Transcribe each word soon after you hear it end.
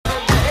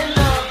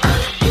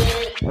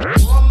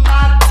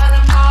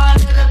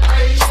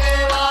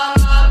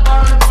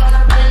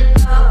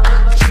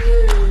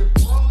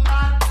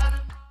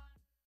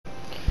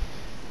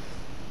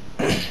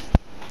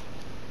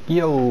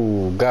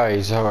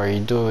guys, how are you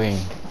doing?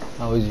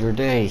 How is your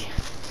day?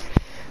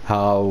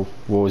 How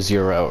was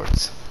your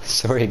hours?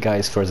 Sorry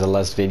guys for the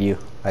last video.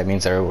 I mean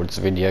the rewards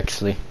video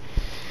actually.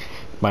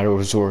 My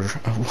rewards were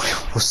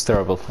was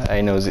terrible.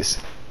 I know this.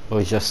 It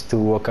was just 2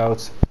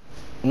 walkouts.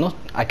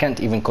 I can't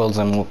even call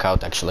them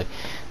walkout actually.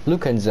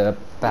 Look at the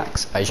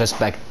packs. I just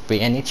backed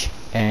Pjanic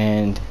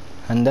and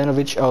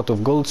Handanovic out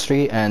of Gold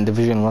 3 and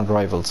Division 1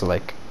 rivals.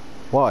 Like,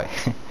 why?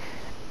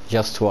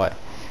 Just why?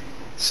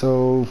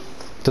 So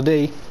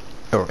today,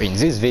 or in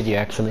this video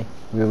actually,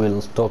 we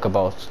will talk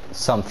about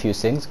some few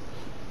things.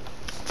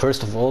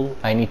 First of all,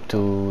 I need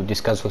to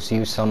discuss with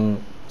you some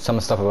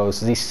stuff about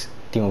this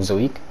Team of the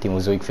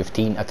Week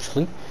 15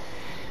 actually.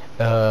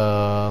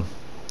 I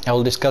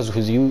will discuss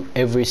with you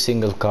every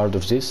single card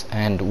of this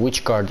and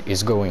which card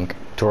is going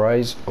to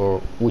rise,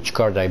 or which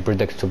card I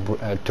predict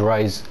to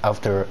rise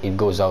after it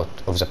goes out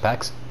of the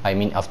packs. I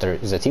mean after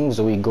the Team of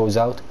the Week goes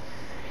out.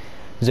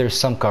 There's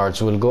some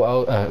cards will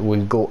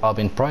go up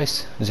in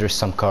price. There's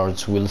some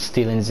cards will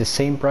still in the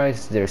same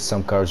price. There's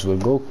some cards will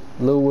go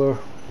lower.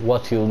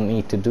 What you'll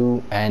need to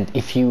do, and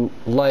if you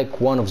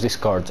like one of these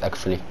cards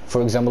actually,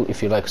 for example,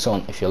 if you like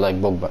Son, if you like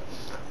Pogba,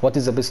 what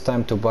is the best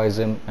time to buy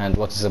them and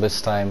what is the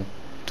best time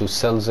to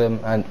sell them,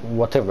 and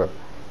whatever,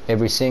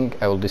 everything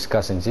I will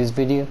discuss in this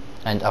video.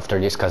 And after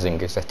discussing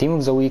the Team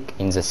of the Week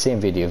in the same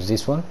video of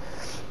this one,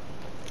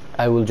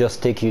 I will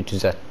just take you to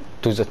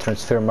the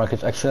transfer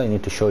market. Actually, I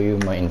need to show you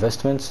my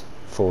investments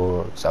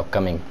for the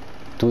upcoming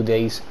 2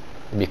 days,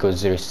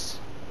 because there's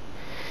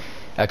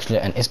actually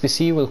an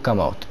SBC will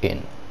come out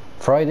in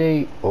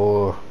Friday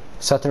or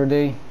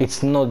Saturday.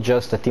 It's not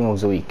just a Team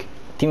of the Week.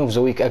 Team of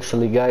the Week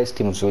actually, guys,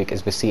 Team of the Week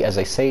SBC, as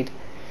I said,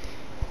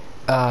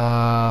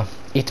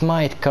 it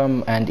might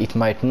come and it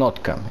might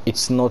not come.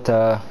 It's not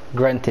a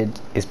granted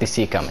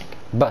SBC coming.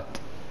 But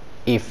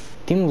if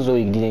Team of the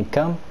Week didn't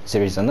come,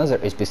 there is another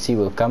SBC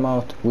will come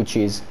out, which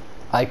is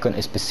Icon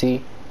SBC,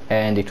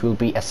 and it will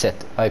be a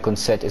set, Icon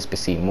set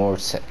SBC, more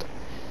set,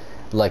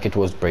 like it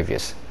was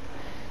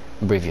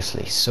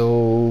previously.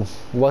 So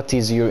what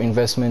is your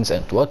investments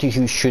and what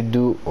you should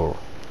do, or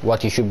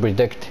what you should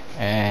predict,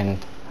 and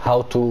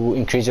how to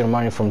increase your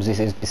money from these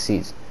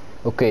SBCs.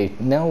 Okay,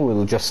 now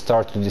we'll just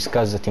start to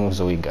discuss the Team of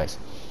the Week, guys.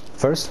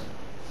 First,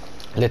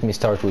 let me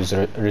start with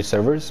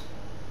reservers.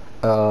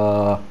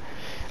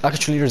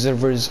 Actually,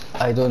 reservers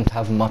I don't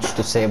have much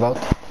to say about.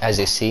 As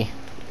you see,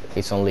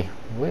 it's only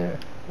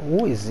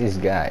who is this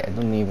guy? I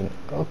don't even.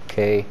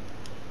 Okay,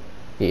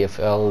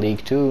 EFL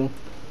League 2,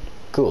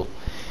 cool.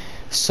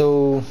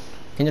 So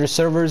in the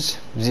servers,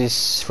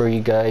 this for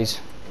you guys.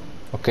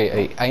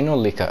 Okay, I know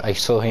Lika. I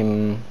saw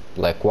him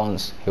like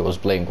once. He was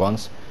playing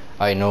once.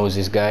 I know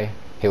this guy.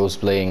 He was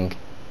playing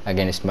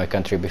against my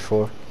country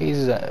before.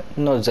 He's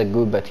not that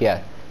good, but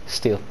yeah,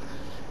 still.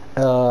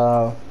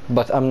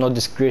 But I'm not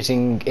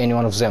disgracing any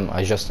one of them.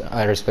 I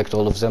respect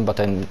all of them, but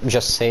I'm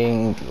just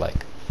saying,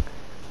 like,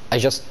 I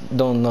just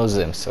don't know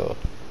them. So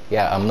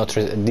yeah, I'm not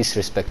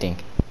disrespecting.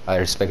 I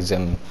respect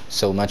them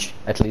so much.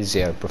 At least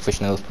they are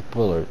professional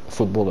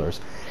footballers.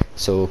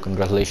 So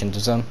congratulations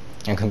to them,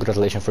 and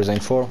congratulations for the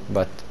info.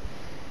 But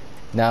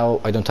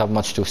now I don't have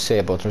much to say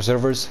about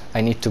reservers.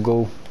 I need to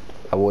go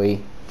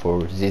away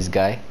for this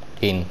guy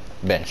in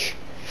bench.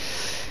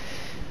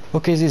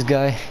 Okay, this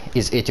guy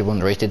is 81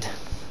 rated.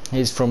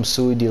 He's from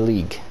Saudi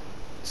League,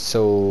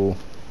 so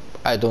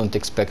I don't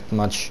expect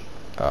much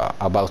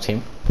about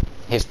him.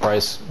 His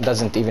price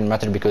doesn't even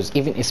matter, because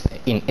even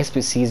in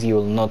SBCs you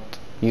will not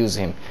use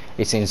him.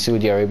 It's in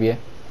Saudi Arabia,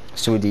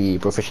 Saudi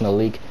Professional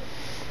League.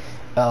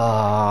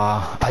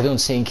 I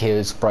don't think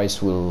his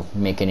price will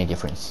make any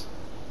difference.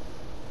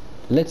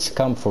 Let's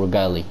come for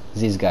Gali.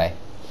 This guy,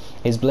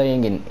 he's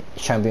playing in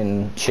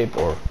Championship,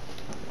 or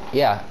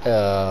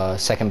yeah,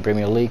 second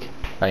Premier League.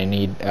 I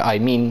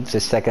mean the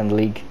second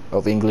league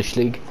of English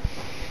League.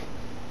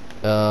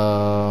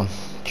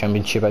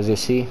 Championship, as you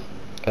see.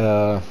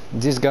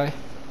 This guy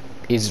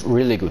is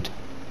really good.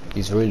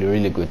 He's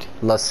really good.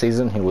 Last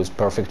season he was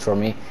perfect for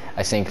me.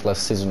 I think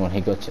last season when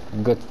he got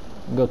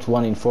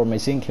 1 in form, I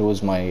think he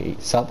was my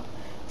sub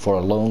for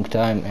a long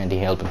time, and he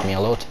helped me a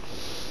lot.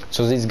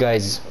 So this guy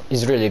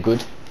is really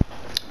good.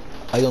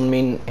 I don't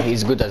mean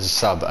he's good as a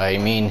sub, I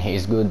mean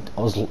he's good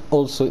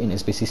also in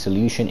SBC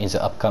solution in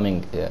the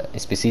upcoming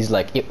SBCs.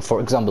 Like, for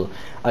example,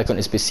 Icon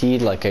SBC,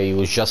 like I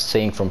was just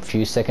saying from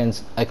few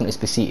seconds, Icon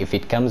SBC, if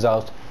it comes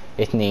out,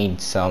 it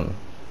needs some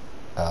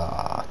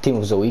Team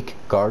of the Week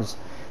cards.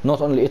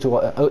 Not only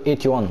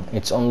 81,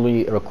 it's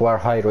only require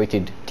high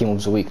rated Team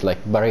of the Week,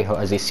 like Barrejo,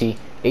 as you see,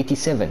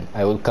 87.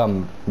 I will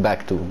come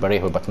back to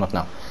Barrejo, but not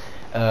now.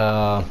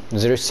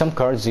 There is some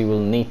cards you will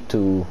need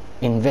to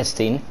invest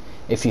in.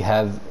 If you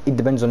have, it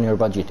depends on your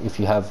budget. If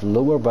you have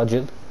lower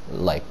budget,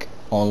 like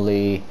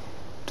only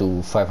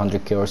to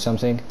 500k or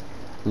something,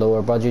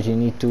 lower budget, you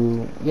need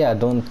to, yeah,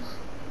 don't,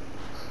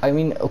 I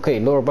mean, okay,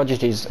 lower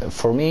budget is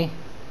for me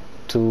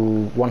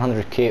to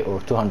 100k or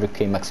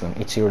 200k maximum.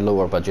 It's your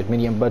lower budget.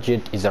 Medium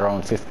budget is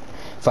around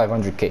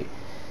 500k.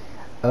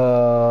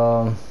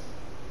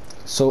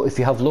 So if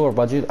you have lower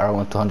budget,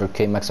 around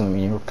 200k maximum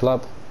in your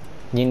club,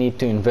 you need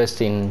to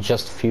invest in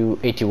just few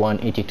 81,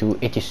 82,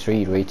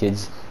 83 rated,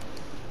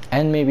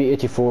 and maybe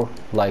 84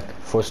 like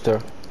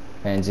Foster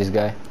and this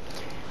guy.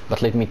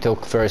 But let me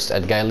talk first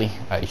at Gailey.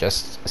 I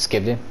just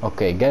skipped him.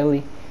 Okay,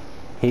 Gailey,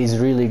 he's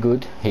really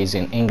good. He's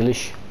an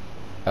English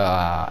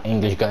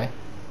guy,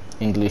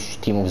 English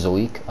team of the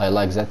week. I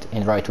like that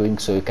in right wing,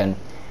 so you can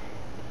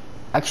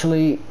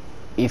actually,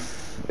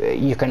 if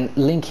you can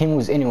link him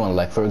with anyone,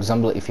 like for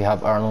example if you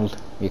have Arnold,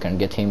 you can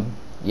get him.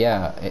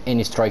 Yeah,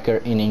 any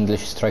striker, any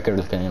English striker,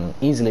 you can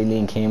easily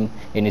link him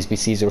in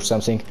SBCs or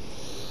something.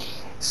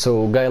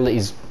 So Gailey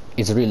is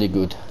really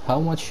good.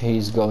 How much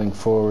he's going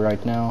for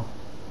right now?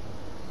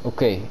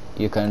 Okay,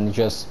 you can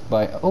just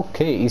buy.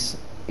 Okay,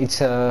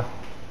 it's a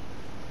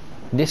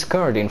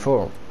discard in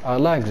form. I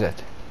like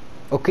that.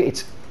 Okay,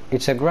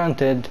 it's a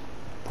granted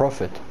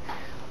profit.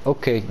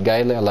 Okay,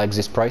 Gailey, I like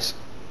this price.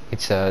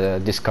 It's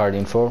a discard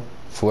in form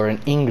for an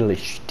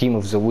English team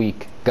of the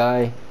week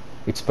guy.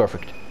 It's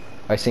perfect.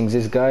 I think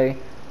this guy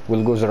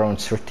will goes around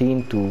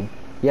 13 to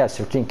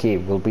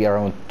 13k, will be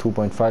around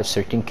 2.5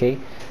 13k.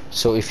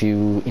 So if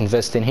you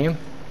invest in him,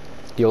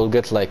 you'll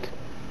get like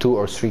 2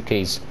 or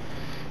 3k's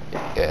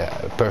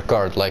per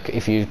card. Like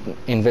if you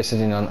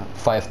invested in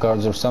 5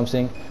 cards or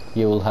something,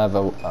 you will have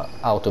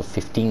out of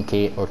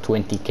 15k or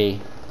 20k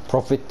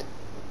profit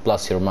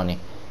plus your money.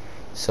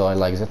 So I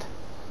like that.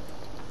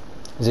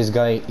 This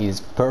guy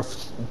is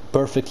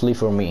perfectly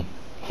for me.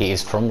 He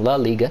is from La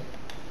Liga,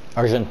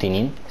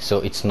 Argentinian, so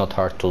it's not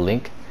hard to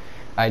link.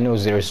 I know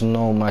there's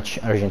no much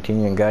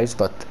Argentinian guys,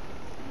 but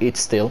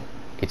it's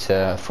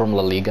from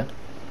La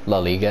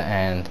Liga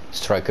and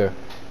striker,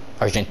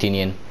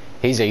 Argentinian.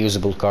 He's a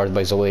usable card,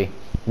 by the way.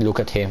 Look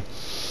at him.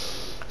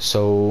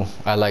 So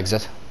I like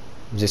that.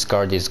 This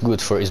card is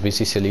good for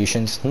SBC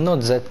solutions.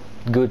 Not that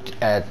good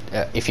at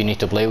if you need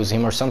to play with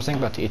him or something,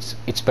 but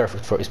it's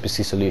perfect for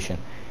SBC solution.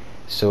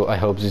 So I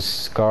hope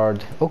this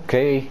card.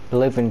 Okay,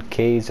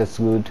 11k, that's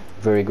good,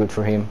 very good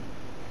for him.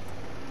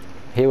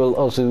 He will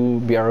also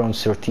be around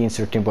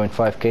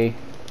 13.5k.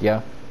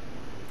 Yeah.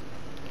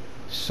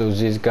 So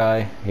this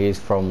guy, he's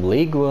from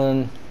Ligue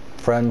 1,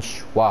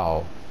 French.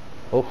 Wow.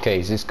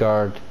 Okay, this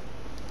card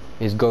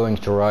is going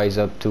to rise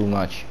up too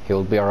much. He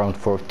will be around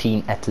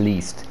 14 at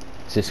least.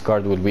 This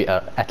card will be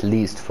at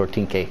least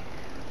 14k.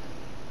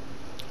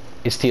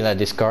 It's still a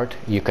discard.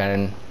 You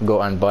can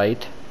go and buy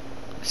it.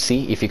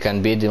 See if you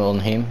can bid on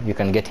him. You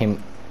can get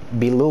him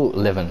below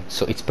 11.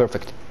 So it's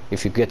perfect.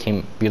 If you get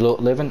him below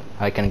 11,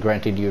 I can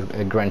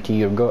guarantee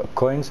your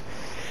coins,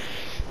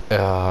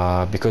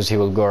 because he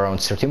will go around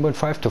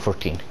 13.5 to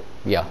 14.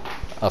 Yeah,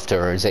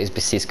 after the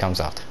SBCs comes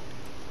out.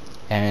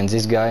 And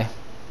this guy,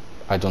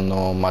 I don't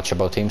know much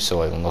about him,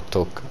 so I will not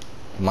talk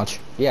much.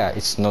 Yeah,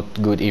 it's not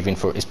good even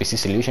for SBC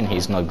solution. He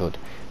is not good.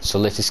 So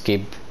let's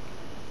skip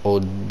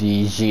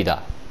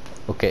Odigida.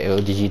 Okay,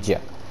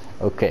 Odigida.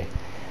 Okay,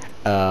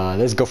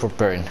 let's go for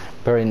Perrin.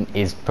 Perrin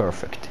is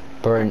perfect.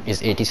 Perrin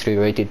is 83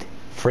 rated,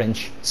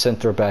 French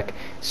center back.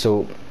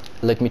 So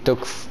let me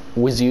talk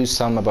with you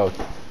some about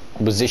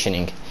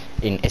positioning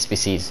in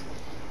SBCs.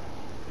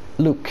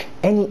 Look,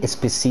 any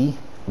SBC,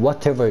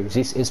 whatever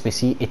this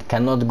SBC, it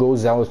cannot go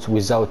out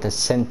without a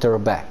center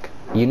back.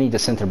 You need a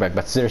center back,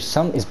 but there's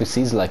some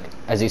SBCs, like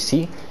as you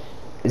see,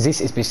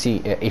 this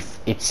SBC, if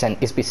it's an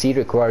SBC,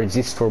 requires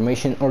this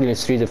formation only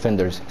 3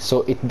 defenders,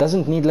 so it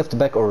doesn't need left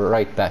back or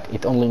right back,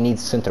 it only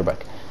needs center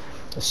back.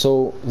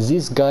 So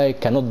this guy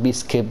cannot be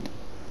skipped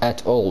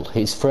at all.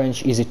 He's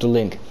French, easy to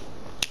link,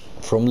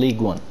 from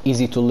League 1,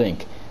 easy to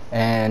link,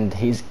 and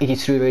he's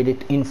 83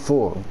 rated in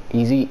form,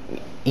 easy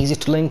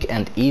to link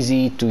and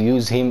easy to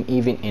use him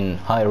even in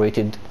high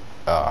rated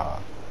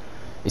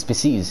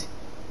SBCs.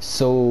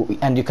 So,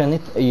 and you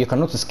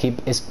cannot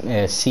skip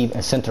a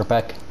center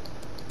back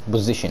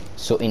position.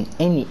 So in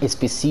any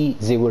SBC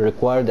they will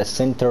require the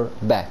center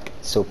back.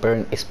 So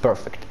Perrin is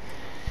perfect.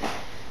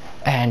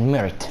 And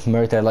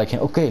Merit, I like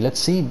him. Okay, let's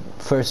see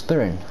first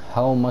Perrin,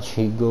 how much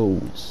he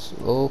goes.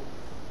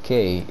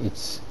 Okay,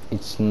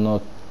 it's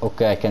not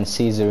okay. I can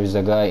see there is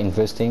a guy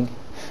investing.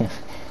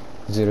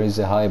 There is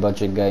a high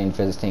budget guy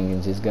investing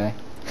in this guy.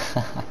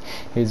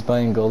 He's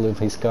buying all of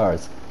his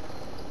cars.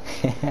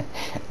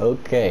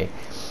 Okay,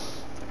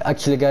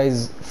 actually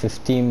guys,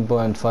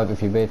 15.5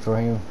 if you paid for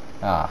him.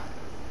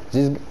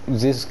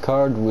 This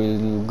card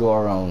will go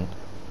around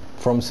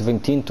from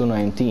 17 to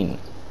 19.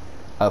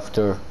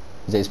 After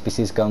the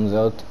SPCs comes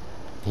out,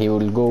 he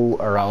will go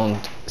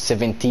around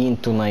 17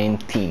 to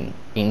 19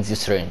 in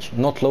this range,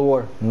 not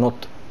lower,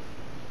 not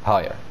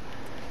higher.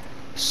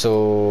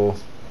 So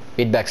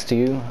it backs to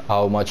you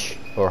how much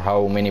or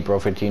how many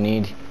profit you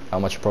need, how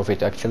much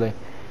profit actually.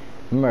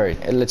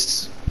 Merit,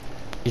 let's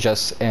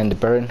just end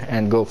Perrin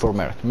and go for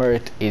Merit.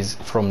 Merit is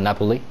from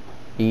Napoli,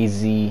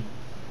 easy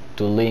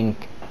to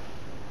link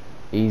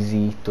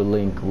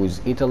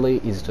with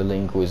Italy, easy to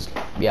link with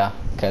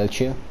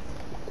Calcio.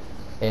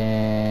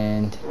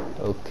 And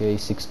okay,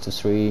 6 to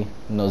 3,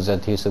 not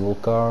that usable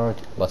card,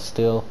 but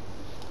still,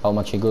 how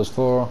much he goes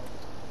for?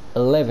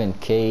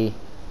 11k.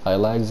 I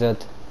like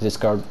that. This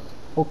card,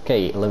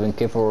 okay,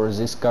 11k for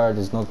this card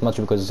is not much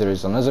because there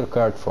is another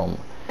card from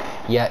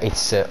Yeah,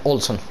 it's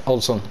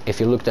Olson.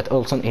 If you looked at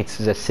Olson, it's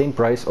the same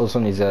price.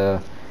 Olson is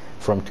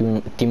from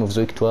Team of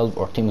the Week 12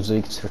 or Team of the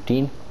Week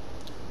 13.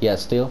 Yeah,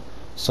 still.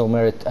 So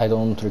Merit I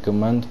don't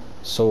recommend.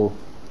 So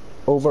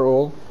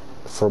overall,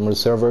 from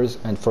reservers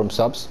and from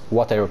subs,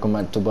 what I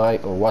recommend to buy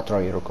or what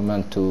I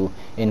recommend to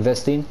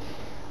invest in,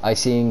 I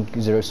think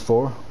there's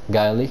 4: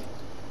 Gaeli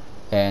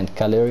and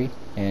Caleri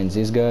and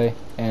this guy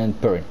and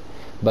Perrin.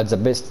 But the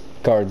best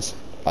cards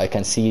I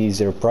can see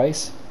their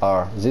price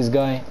are this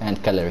guy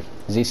and Caleri.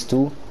 These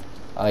two,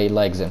 I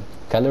like them.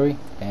 Caleri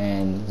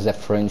and the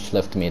French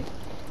left mid.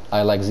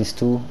 I like these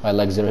two. I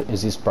like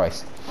this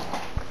price.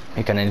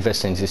 You can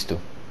invest in these two.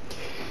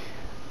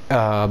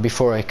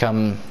 Before I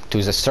come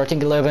to the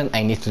starting 11,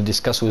 I need to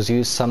discuss with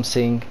you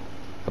something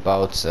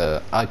about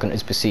Icon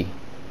SBC.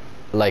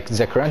 Like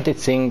the granted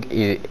thing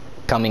is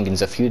coming in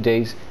the few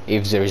days.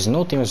 If there is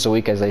no Team of the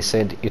Week, as I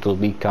said, it will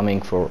be coming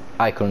for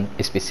Icon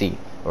SBC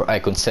or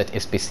Icon Set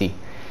SBC.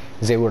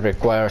 They will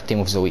require Team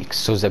of the Week.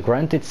 So the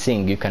granted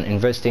thing you can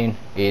invest in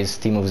is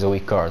Team of the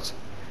Week cards.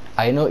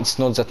 I know it's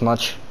not that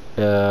much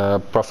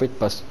profit,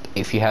 but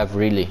if you have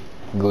really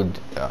good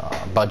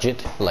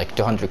budget, like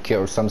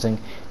 200k or something,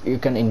 you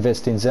can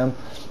invest in them.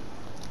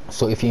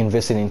 So if you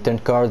invested in 10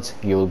 cards,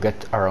 you will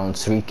get around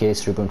 3k,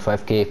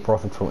 3.5k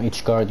profit from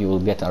each card. You will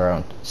get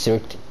around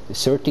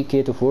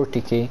 30k to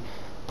 40k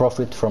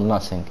profit from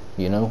nothing.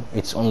 You know,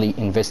 it's only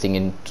investing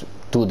in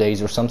 2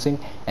 days or something,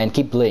 and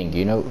keep playing.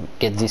 You know,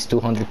 get these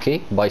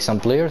 200k, buy some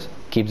players,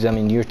 keep them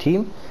in your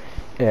team,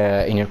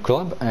 in your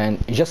club, and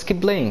just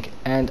keep playing.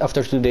 And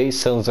after 2 days,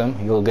 sell them.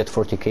 You will get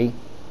 40k.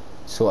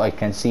 So I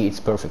can see it's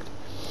perfect.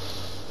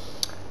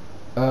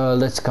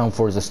 Let's come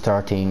for the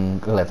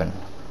starting 11.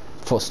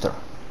 Foster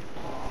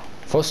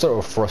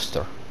or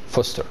Froster?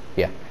 Foster,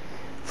 yeah.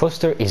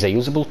 Foster is a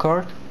usable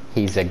card.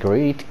 He's a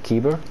great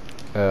keeper.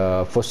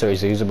 Foster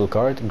is a usable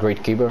card,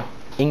 great keeper.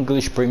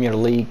 English Premier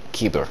League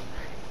keeper,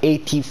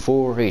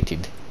 84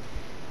 rated.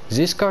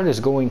 This card is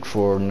going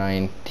for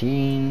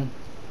 19.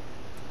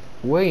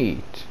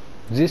 Wait,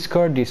 this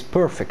card is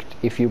perfect.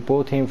 If you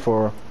bought him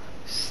for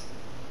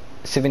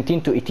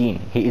 17 to 18,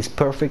 he is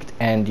perfect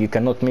and you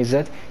cannot miss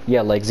that.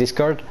 Yeah, like this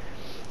card,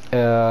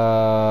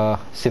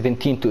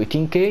 17 to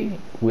 18k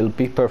will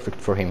be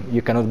perfect for him.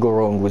 You cannot go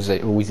wrong with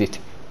it.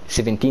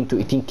 17 to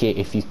 18k,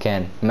 if you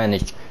can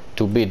manage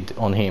to bid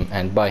on him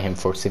and buy him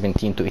for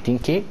 17 to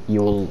 18k,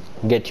 you will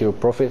get your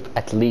profit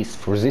at least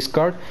for this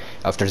card.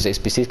 After the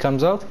SBC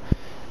comes out,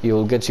 you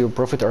will get your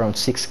profit around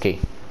 6k.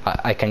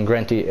 I can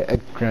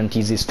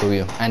guarantee this to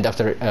you. And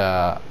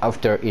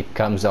after it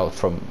comes out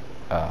from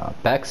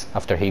packs,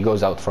 after he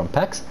goes out from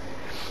packs,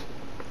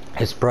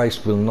 his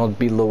price will not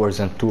be lower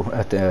than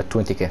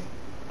 20k.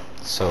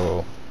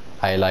 So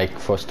I like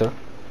Foster.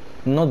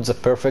 Not the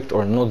perfect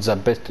or not the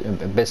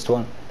best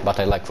one, but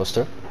I like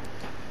Foster.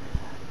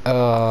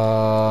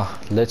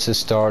 Let's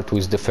start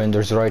with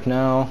defenders right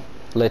now.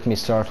 Let me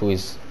start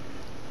with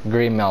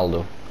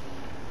Grimaldo.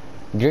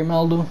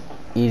 Grimaldo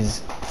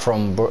is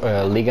from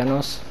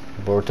Liganos,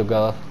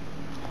 Portugal.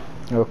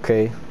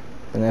 Okay,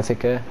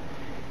 Benfica.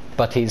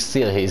 But he's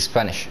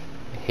Spanish.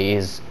 He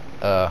is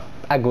a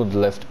good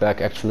left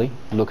back actually.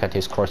 Look at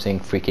his crossing,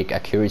 free kick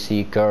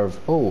accuracy, curve.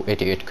 Oh,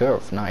 88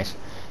 curve, nice.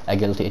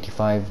 Agility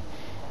 85.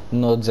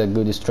 Not the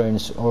good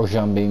strength or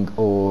jumping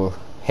or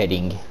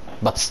heading,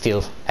 but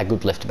still a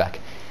good left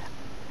back.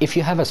 If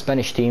you have a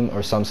Spanish team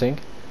or something,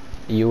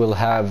 you will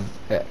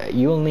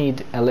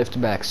need a left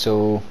back.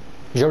 So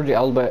Jordi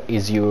Alba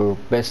is your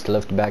best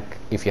left back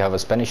if you have a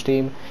Spanish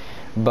team.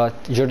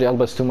 But Jordi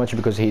Alba is too much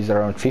because he's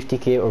around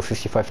 50k or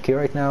 55k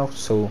right now,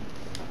 so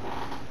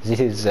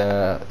this is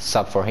a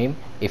sub for him.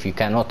 If you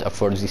cannot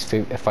afford this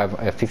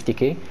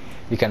 50k,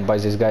 you can buy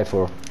this guy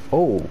for...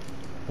 Oh,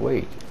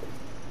 wait.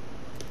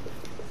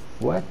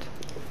 What?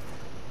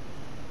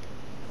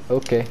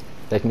 Okay,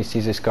 let me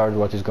see this card,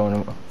 what is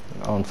going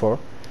on for.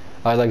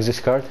 I like this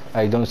card.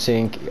 I don't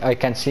think... I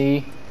can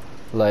see,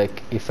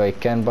 like, if I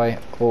can buy...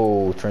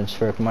 Oh,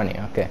 transfer money,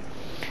 okay.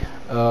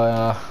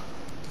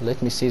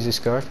 Let me see this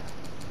card.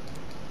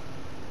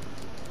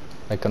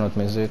 I cannot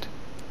miss it.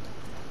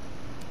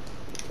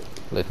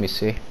 Let me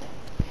see.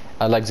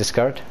 I like this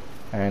card,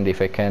 and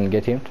if I can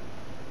get him,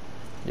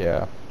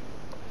 yeah,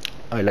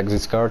 I like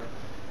this card.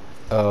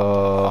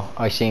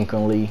 I think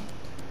only,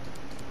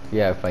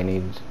 yeah, if I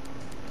need,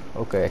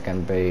 okay, I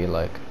can pay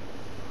like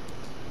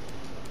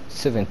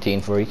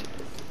 17 for it.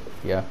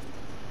 Yeah,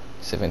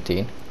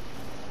 17.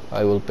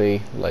 I will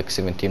pay like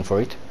 17 for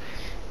it.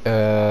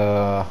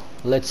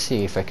 Let's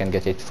see if I can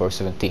get it for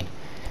 17.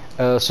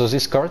 So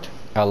this card,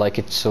 I like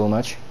it so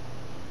much.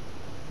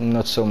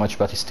 Not so much,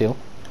 but still,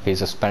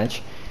 he's a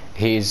Spanish.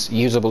 He's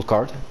usable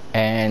card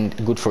and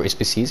good for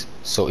SBCs.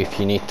 So if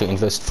you need to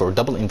invest for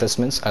double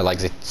investments, I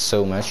like it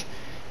so much.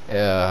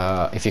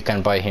 If you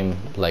can buy him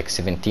like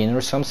 17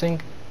 or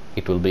something,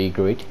 it will be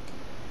great.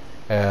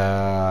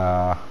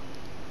 Let's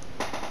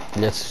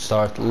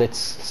start.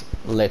 Let's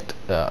let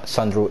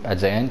Sandro at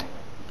the end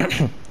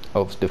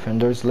of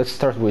defenders. Let's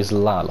start with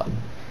Lala.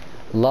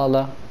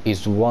 Lala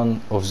is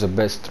one of the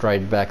best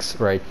right backs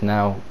right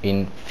now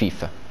in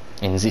FIFA.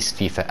 in this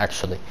FIFA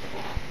actually.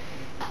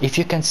 If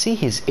you can see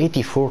his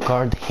 84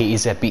 card, he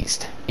is a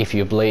beast. If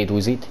you played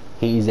with it,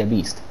 he is a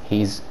beast.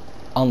 He is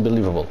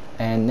unbelievable.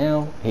 And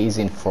now he's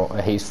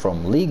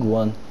from League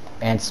 1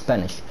 and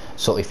Spanish.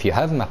 So if you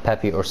have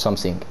Mbappe or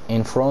something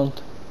in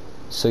front,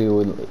 so you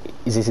will,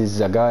 this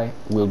is a guy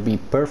will be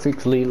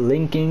perfectly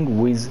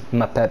linking with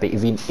Mbappe.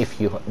 Even if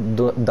you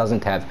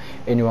doesn't have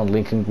anyone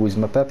linking with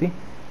Mbappe,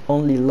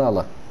 only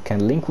Lala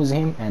can link with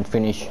him and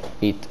finish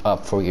it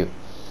up for you.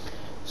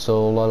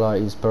 So Lala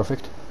is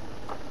perfect.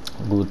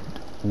 Good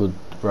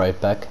right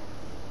back.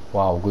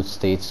 Wow, good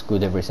states,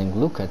 good everything.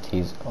 Look at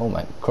his, oh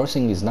my,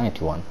 crossing is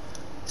 91,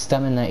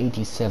 stamina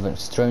 87,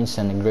 strength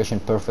and aggression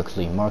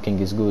perfectly, marking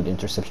is good,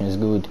 interception is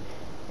good,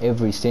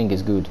 everything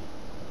is good.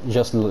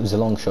 Just the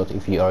long shot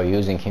if you are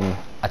using him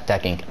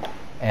attacking.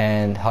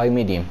 And high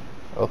medium.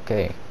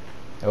 Okay.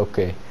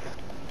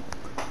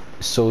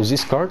 So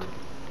this card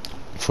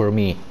for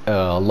me,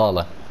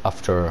 Lala,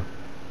 after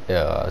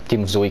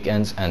Team of the Week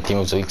ends and Team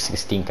of the Week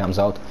 16 comes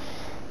out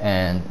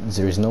and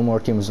there is no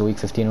more Team of the Week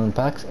 15 in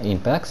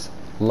packs,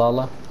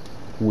 Lala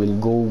will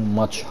go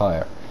much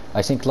higher.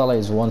 I think Lala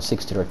is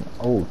 160 right now.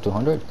 Oh,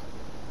 200?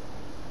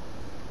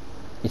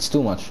 It's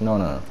too much.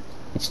 No.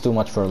 It's too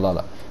much for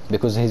Lala,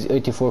 because his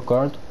 84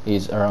 card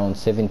is around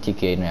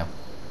 70k now.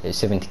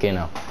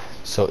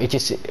 So it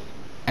is,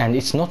 and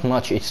it's not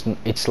much. It's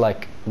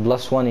like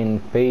 +1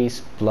 in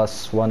pace,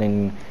 +1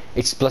 in,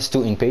 it's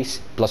 +2 in pace,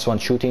 +1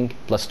 shooting,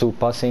 +2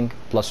 passing,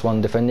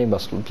 +1 defending,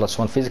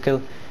 +1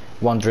 physical,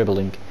 1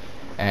 dribbling.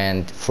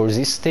 And for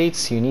these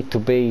states you need to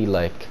pay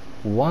like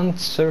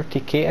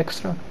 130k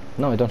extra.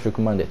 No, I don't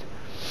recommend it.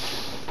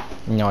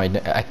 No,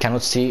 I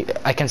cannot see.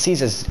 I can see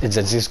that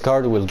this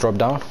card will drop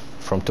down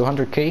from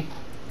 200k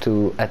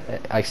to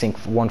I think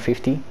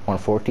 150,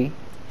 140.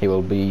 He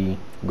will be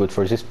good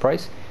for this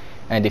price.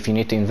 And if you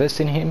need to invest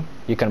in him,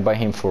 you can buy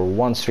him for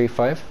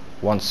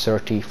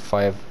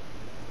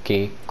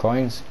 135k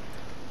coins.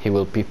 He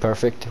will be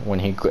perfect when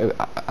he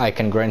I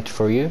can grant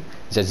for you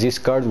that this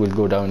card will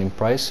go down in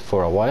price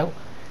for a while,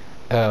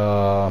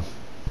 and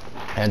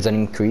then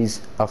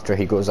increase after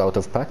he goes out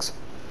of packs.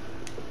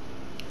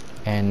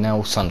 And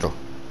now Sandro.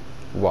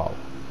 Wow,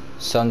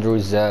 Sandro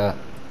is the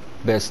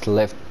best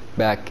left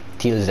back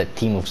till the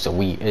team of the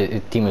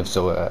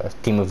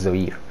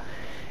year.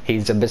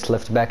 He's the best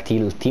left back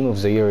till team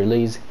of the year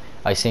release.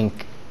 I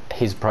think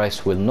his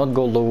price will not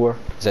go lower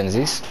than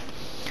this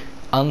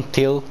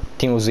until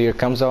team of the year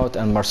comes out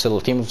and Marcelo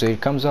team of the year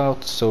comes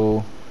out.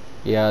 So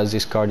yeah,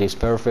 this card is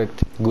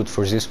perfect, good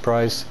for this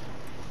price,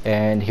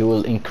 and he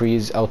will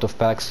increase out of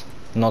packs,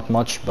 not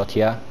much, but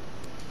yeah.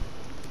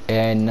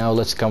 And now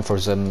let's come for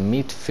the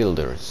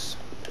midfielders.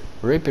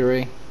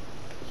 Ripere,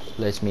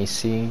 let me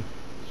see.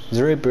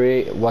 The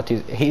Ripere,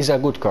 he's a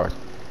good card,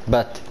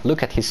 but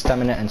look at his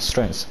stamina and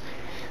strength.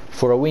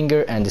 For a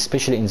winger, and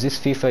especially in this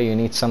FIFA, you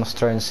need some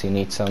strength, you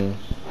need some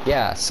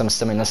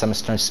stamina, some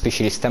strength,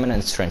 especially stamina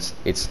and strength.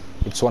 It's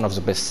one of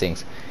the best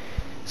things.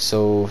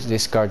 So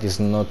this card is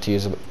not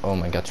usable. Oh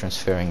my god,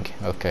 transferring.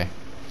 Okay.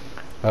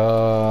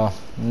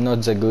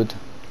 Not that good.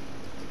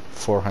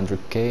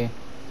 400k,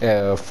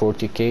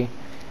 40k.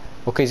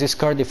 Okay, this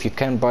card, if you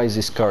can buy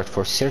this card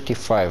for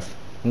 35,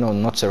 no,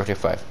 not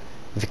 35.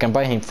 If you can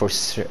buy him for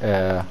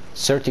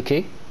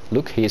 30k,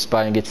 look, he is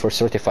buying it for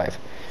 35.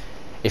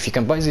 If you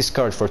can buy this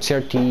card for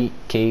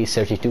 30k,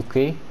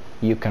 32k,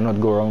 you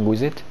cannot go wrong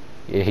with it.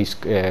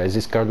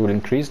 This card will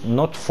increase,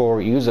 not for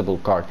usable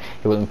card,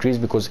 it will increase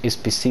because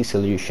SBC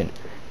solution.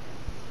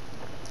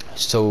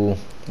 So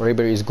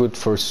Ribery is good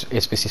for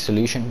SBC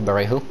solution.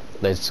 Barrejo,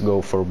 let's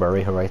go for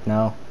Barrejo right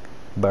now.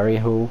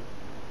 Barrejo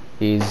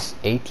is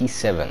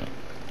 87,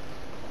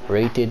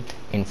 rated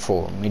in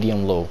 4,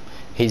 medium low.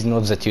 He's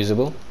not that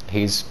usable.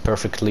 He's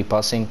perfectly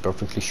passing,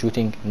 perfectly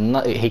shooting.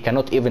 He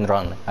cannot even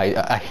run.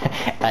 I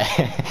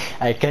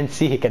can't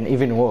see he can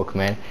even walk,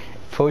 man.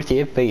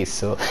 48 pace,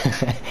 so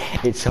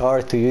it's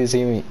hard to use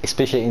him,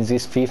 especially in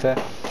this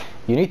FIFA.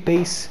 You need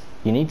pace,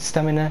 you need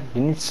stamina,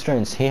 you need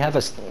strength. He have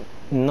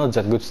not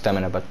that good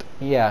stamina, but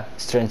yeah,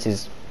 strength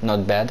is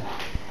not bad.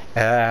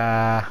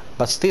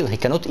 But still, he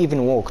cannot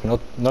even walk.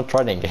 Not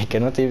running. He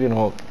cannot even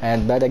walk,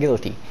 and bad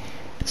agility.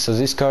 So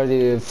this card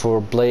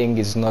for playing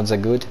is not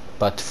that good,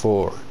 but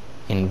for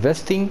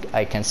investing,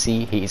 I can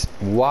see he's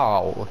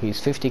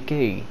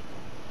 50k.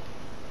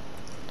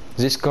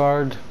 This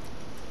card,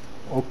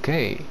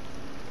 okay.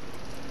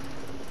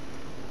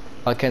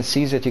 I can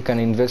see that you can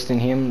invest in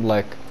him,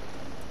 like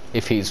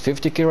if he's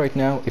 50k right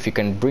now, if you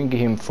can bring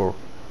him for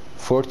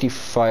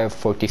 45,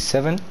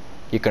 47,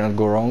 you cannot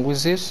go wrong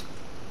with this.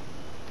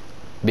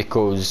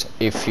 Because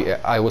if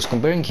I was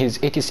comparing his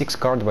 86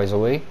 card, by the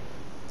way,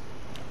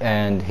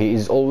 and he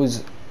is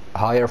always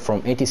higher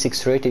from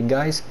 86 rated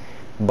guys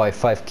by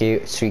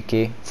 5k,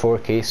 3k,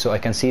 4k, so I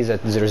can see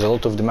that there is a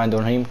lot of demand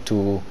on him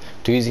to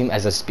use him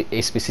as a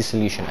SBC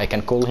solution. I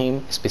can call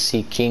him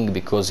SBC King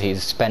because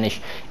he's Spanish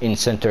in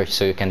center,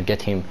 so you can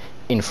get him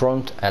in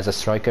front as a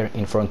striker,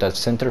 in front as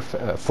center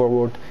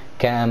forward,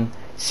 cam,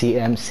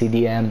 CM,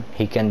 CDM.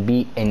 He can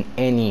be in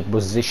any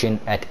position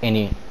at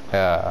any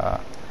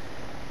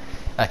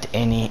at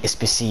any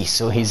SBC.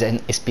 So he's an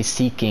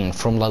SBC king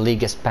from La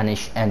Liga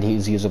Spanish, and he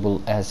is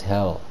usable as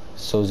hell.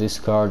 So this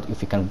card,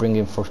 if you can bring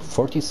him for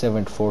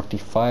 47,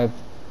 45,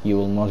 you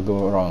will not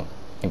go wrong.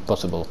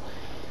 Impossible.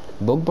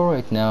 Pogba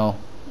right now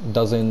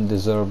doesn't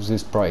deserve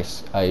this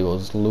price. I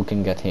was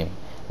looking at him,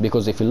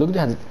 because if you look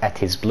at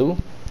his blue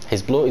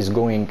is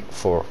going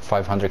for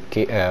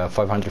 500k,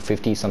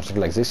 550, something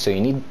like this. So you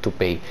need to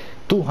pay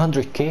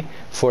 200k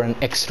for an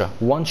extra,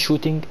 one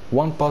shooting,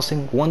 one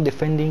passing, one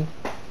defending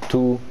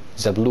to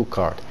the blue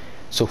card.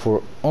 So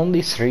for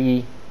only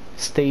 3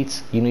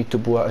 states you need to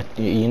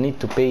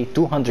pay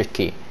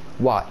 200k.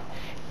 Why?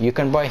 You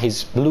can buy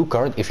his blue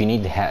card if you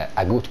need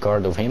a good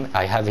card of him.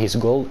 I have his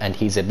gold and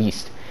he's a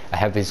beast. I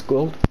have his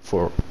gold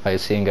for, I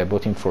think I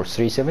bought him for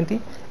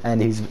 370,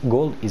 and his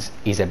gold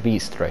is a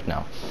beast right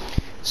now.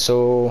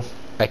 So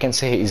I can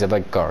say he's a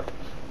big card.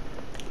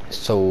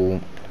 So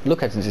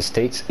look at the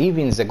states,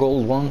 even the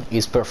gold one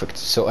is perfect,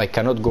 so I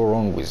cannot go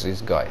wrong with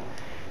this guy.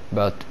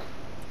 But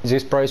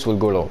this price will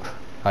go lower,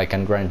 I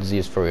can grant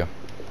this for you.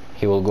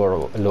 He will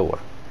go lower.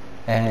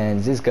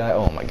 And this guy,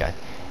 oh my god,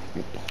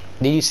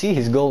 do you see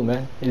his goal,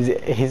 man?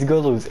 His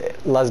goal was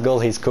last goal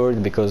he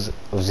scored. Because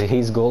of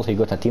his goal he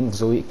got a team of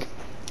the week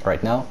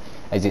right now,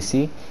 as you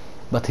see.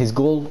 But his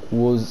goal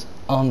was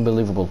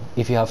unbelievable.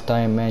 If you have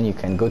time, man, you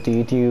can go to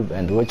YouTube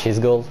and watch his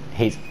goal.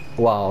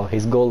 Wow,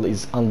 his goal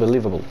is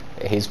unbelievable.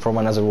 He's from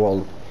another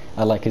world.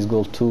 I like his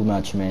goal too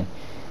much, man.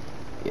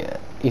 Yeah,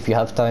 if you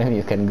have time,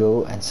 you can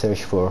go and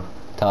search for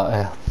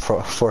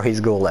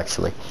his goal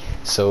actually.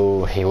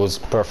 So he was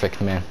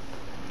perfect, man.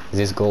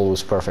 This goal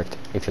was perfect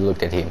if you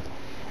looked at him,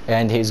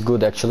 and he's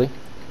good actually.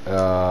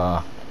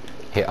 I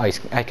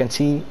can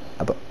see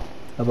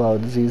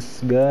about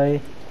this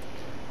guy.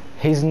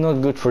 He's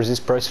not good for this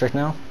price right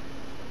now.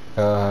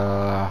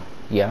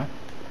 Yeah,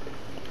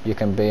 you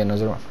can pay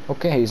another one.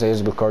 Okay, he's a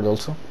usable card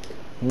also.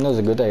 Not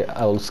so good.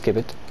 I will skip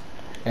it.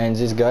 And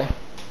this guy,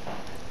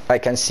 I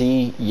can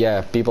see,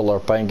 yeah, people are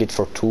buying it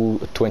for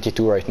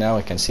 22 right now.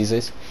 I can see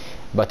this.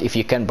 But if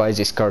you can buy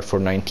this card for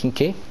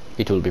 19k,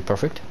 it will be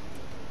perfect.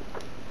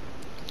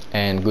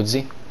 And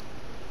Goodsy,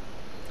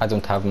 I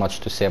don't have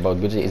much to say about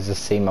Goodsy. It's the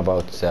same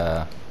about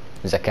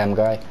the cam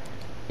guy.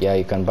 Yeah,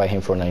 you can buy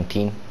him for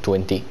 19,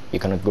 20. You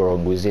cannot go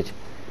wrong with it.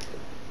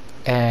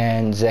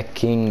 And the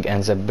king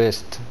and the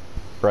best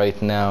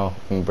right now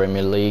in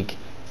Premier League,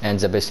 and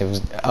the best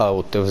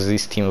out of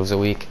this team of the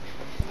week.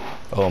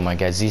 Oh my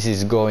god, this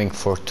is going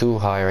for too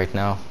high right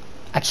now.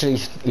 Actually,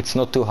 it's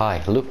not too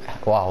high. Look,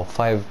 wow,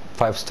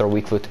 5-star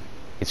weak foot.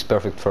 It's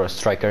perfect for a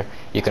striker.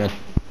 You cannot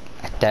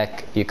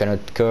attack, you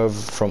cannot curve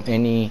from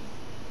any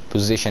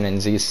position in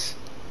this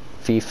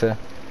FIFA.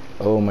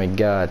 Oh my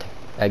god,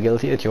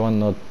 agility at one,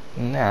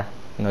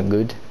 not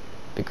good,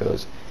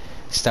 because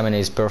stamina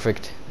is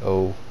perfect.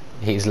 Oh,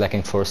 he's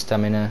lacking for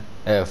stamina,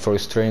 for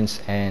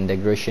strength and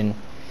aggression,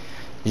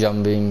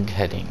 jumping,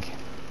 heading.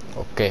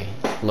 Okay,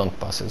 long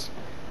passes.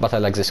 But I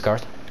like this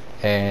card,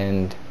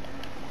 and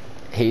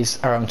he's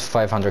around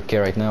 500k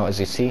right now, as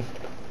you see.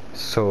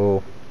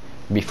 So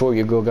before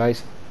you go,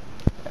 guys,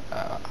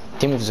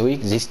 team of the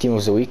week, this team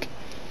of the week,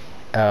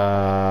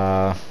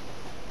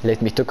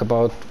 let me talk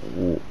about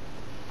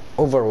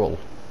overall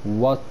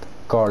what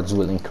cards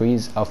will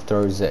increase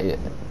after the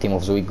team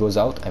of the week goes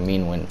out. I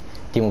mean, when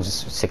team of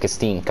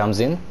 16 comes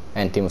in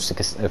and team of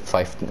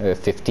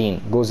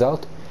 15 goes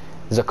out,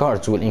 the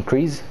cards will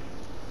increase.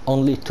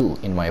 Only 2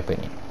 in my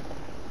opinion: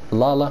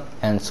 Lala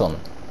and Son.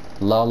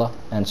 Lala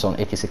and Son,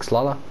 86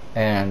 Lala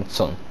and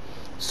Son.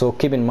 So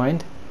keep in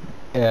mind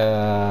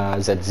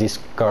that these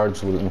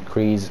cards will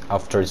increase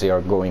after they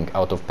are going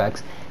out of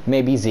packs.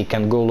 Maybe they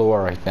can go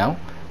lower right now,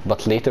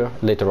 but later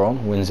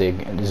on, when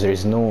there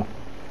is no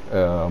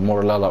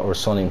more Lala or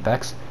Son in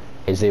packs,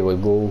 they will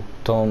go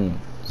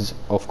tons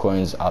of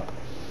coins up.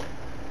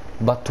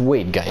 But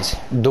wait, guys,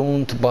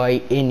 don't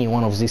buy any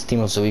one of these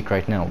team of the week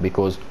right now,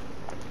 because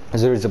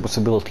there is a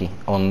possibility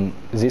on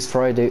this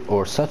Friday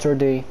or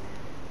Saturday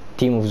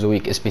team of the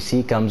week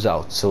SBC comes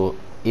out. So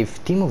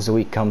if team of the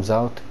week comes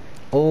out,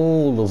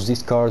 all of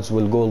these cards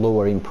will go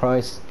lower in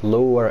price,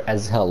 lower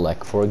as hell.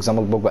 Like for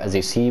example, Pogba, as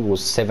you see,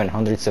 was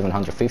 700,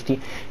 750.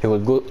 He will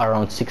go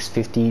around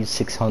 650,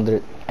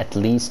 600 at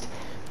least.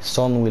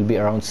 Son will be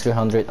around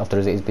 300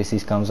 after the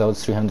SBC comes out,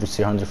 300,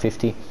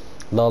 350.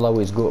 Lala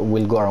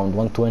will go around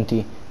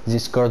 120.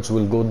 These cards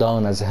will go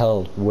down as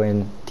hell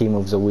when team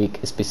of the week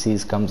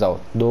SBCs comes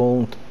out.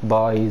 Don't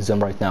buy them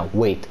right now.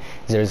 Wait,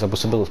 there is a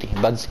possibility.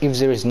 But if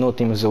there is no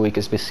team of the week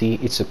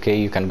SBC, it's okay,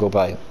 you can go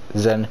buy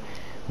then.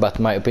 But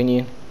my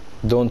opinion,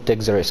 don't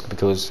take the risk,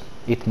 because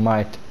it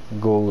might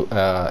go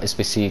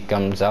SBC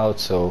comes out,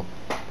 so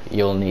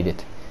you'll need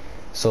it.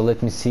 So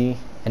let me see.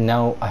 And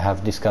now I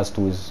have discussed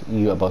with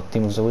you about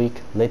team of the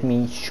week. Let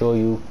me show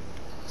you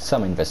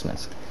some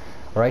investments.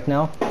 Right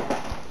now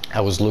I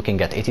was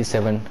looking at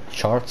 87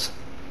 charts.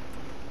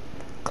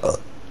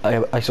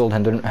 I sold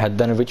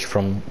Handanovic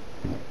from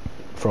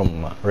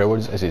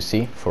rewards, as you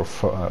see, for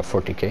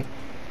 40k.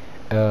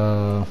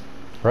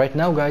 Right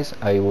now, guys,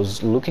 I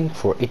was looking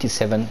for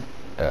 87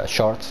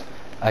 charts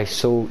I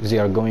saw they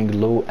are going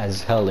low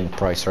as hell in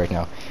price right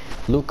now.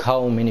 Look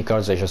how many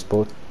cards I just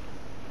bought.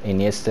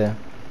 Iniesta,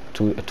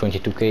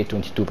 22k,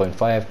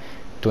 22.5,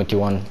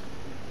 21,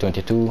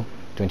 22,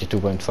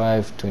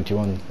 22.5,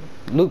 21.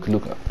 Look,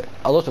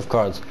 a lot of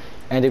cards.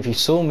 And if you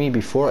saw me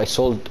before, I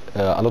sold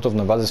a lot of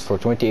Navazes for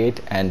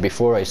 28, and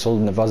before I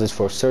sold Navazes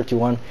for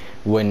 31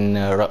 when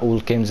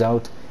Raul came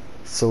out.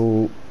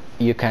 So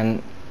you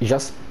can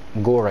just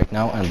go right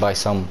now and buy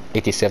some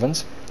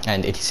 87s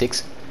and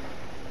 86.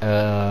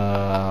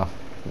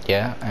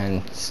 Yeah,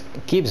 and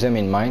keep them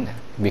in mind,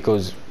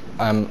 because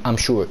I'm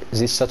sure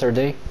this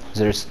Saturday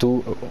there's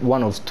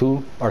one of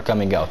two are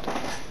coming out.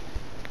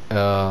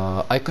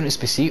 Icon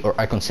SBC or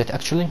Icon Set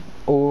actually,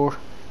 or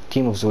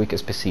Team of the Week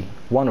SBC.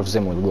 One of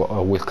them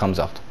will comes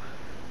out.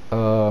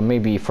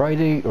 Maybe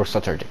Friday or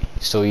Saturday.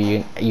 So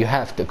you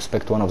have to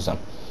expect one of them.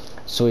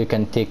 So you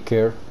can take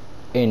care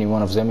any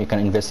one of them. You can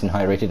invest in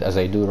high rated as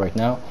I do right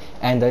now,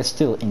 and I'm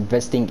still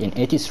investing in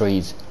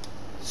 83s.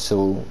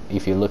 So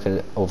if you look at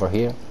it over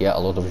here, yeah, a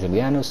lot of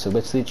Juliano,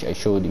 Subasic, I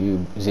showed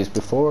you this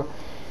before,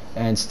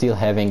 and still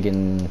having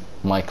in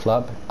my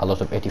club a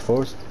lot of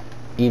 84s.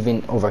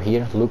 Even over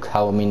here, look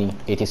how many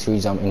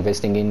 83s I'm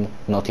investing in,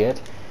 not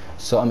yet.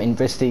 So I'm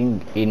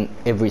investing in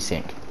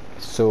everything.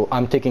 So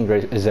I'm taking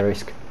the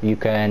risk. You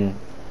can,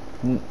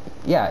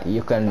 yeah,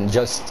 you can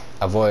just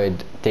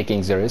avoid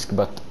taking the risk,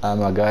 but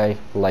I'm a guy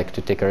like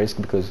to take a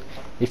risk, because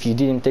if you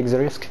didn't take the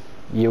risk,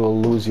 you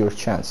will lose your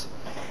chance.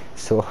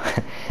 So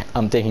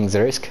I'm taking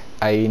the risk.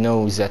 I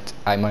know that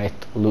I might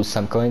lose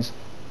some coins,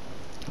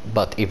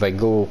 but if I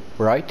go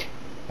right,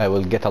 I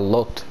will get a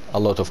lot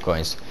of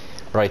coins.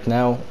 Right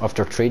now,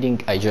 after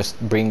trading, I just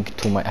bring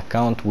to my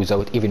account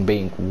without even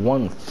paying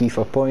one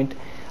FIFA point.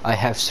 I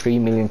have 3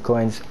 million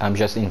coins. I'm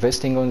just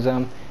investing on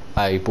them.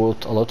 I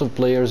bought a lot of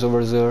players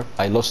over there.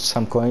 I lost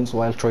some coins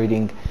while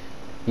trading.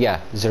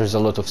 Yeah, there's a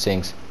lot of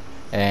things,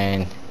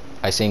 and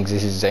I think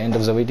this is the end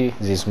of the video.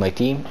 This is my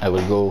team. I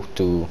will go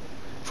to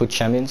Foot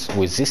Champions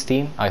with this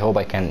team. I hope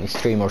I can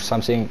stream or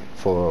something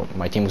for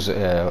my team's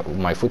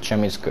my Foot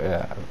Champions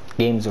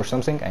games or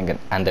something,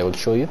 and I will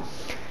show you.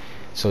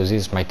 So this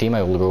is my team.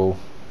 I will go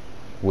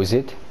with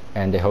it,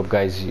 and I hope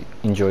guys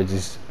enjoyed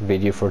this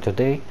video for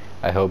today.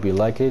 I hope you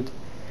like it,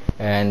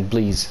 and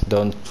please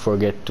don't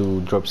forget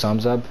to drop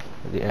thumbs up,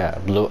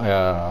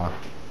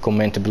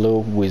 comment below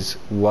with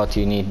what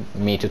you need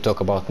me to talk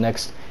about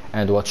next,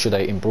 and what should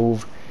I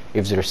improve.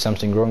 If there is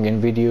something wrong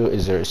in video,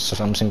 is there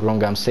something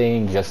wrong I'm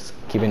saying, just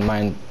keep in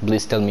mind.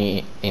 Please tell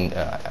me in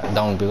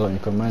down below in the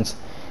comments.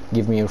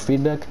 Give me your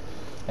feedback,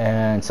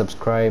 and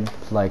subscribe,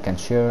 like and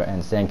share,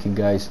 and thank you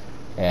guys,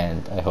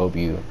 and I hope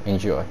you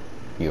enjoy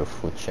your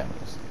Foot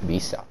Champions.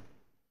 Peace out.